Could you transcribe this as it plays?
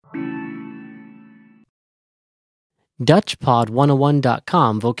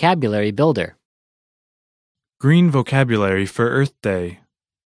DutchPod101.com Vocabulary Builder. Green vocabulary for Earth Day.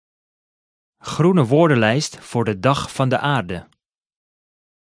 Groene woordenlijst voor de Dag van de Aarde.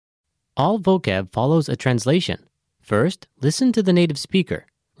 All vocab follows a translation. First, listen to the native speaker.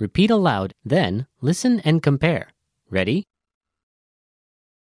 Repeat aloud, then listen and compare. Ready?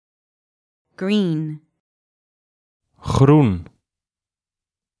 Green, Groen.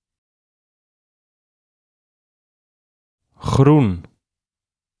 Groen.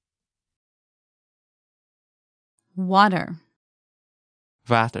 water,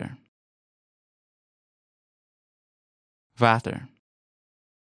 Water. Water.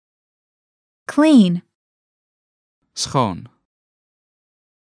 clean, Schoon.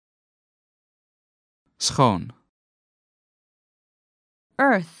 Schoon.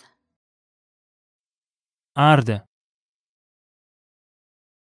 earth, Aarde.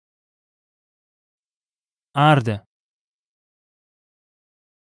 Aarde.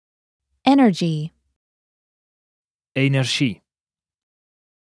 energy, Energie.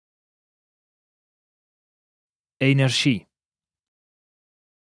 Energie.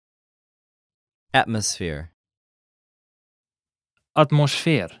 Atmosphere.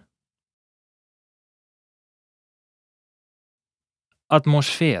 Atmosfeer.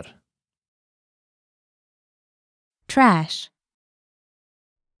 Atmosfeer. trash,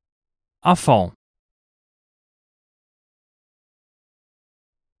 Afval.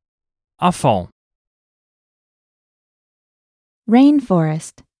 Afval.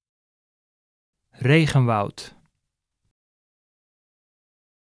 rainforest, Regenwoud.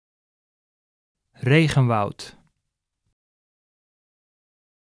 Regenwoud.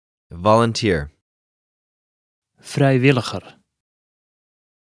 Volunteer. Vrijwilliger.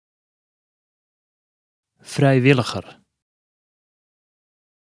 Vrijwilliger.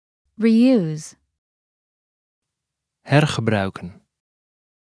 reuse, Hergebruiken.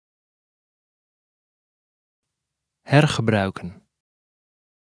 Hergebruiken.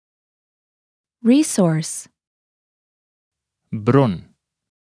 resource, Bron.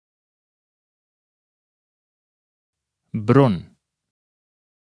 Bron.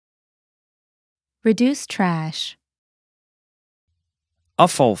 reduce trash,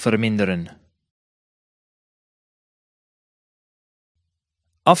 Afval verminderen.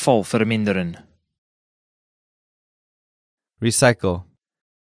 Afval verminderen. Recycle.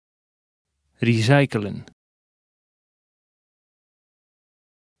 Recyclen.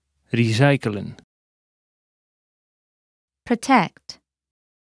 Recyclen. protect,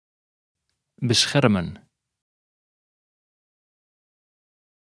 Beschermen.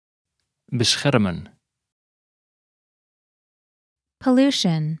 Beschermen.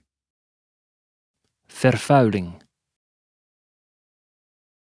 pollution, Vervuiling.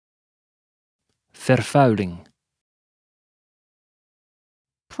 Vervuiling.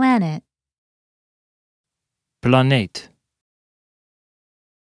 planet, Planeet.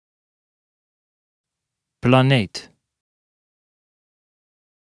 Planeet.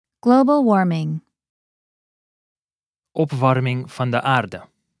 global warming, Opwarming van de aarde.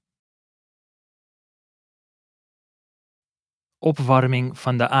 Opwarming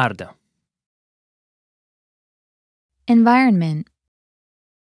van de aarde. environment,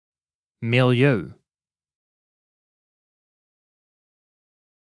 Milieu.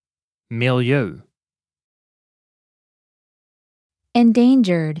 Milieu.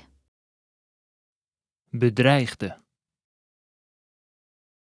 endangered, Bedreigde.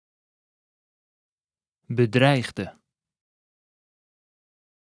 Bedreigde.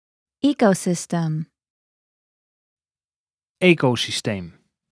 ecosystem, Ecosysteem.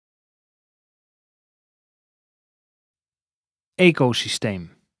 Ecosysteem.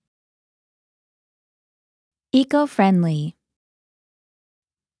 eco-friendly,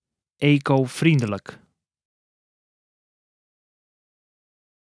 Eco-vriendelijk.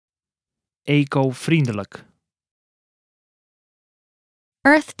 Eco-vriendelijk.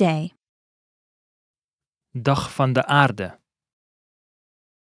 Earth Day, Dag van de aarde.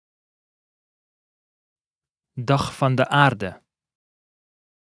 Dag van de aarde.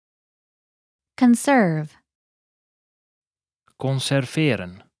 conserve,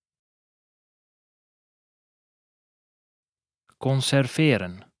 Conserveren.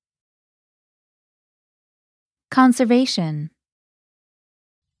 Conserveren. conservation,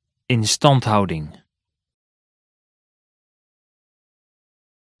 Instandhouding.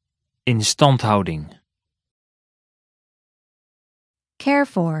 Instandhouding. care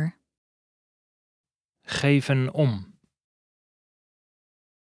for, Geven om.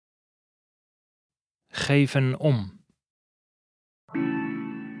 Geven om.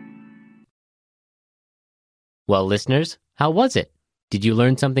 Well, listeners, how was it? Did you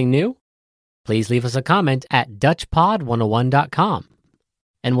learn something new? Please leave us a comment at DutchPod101.com.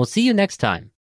 And we'll see you next time.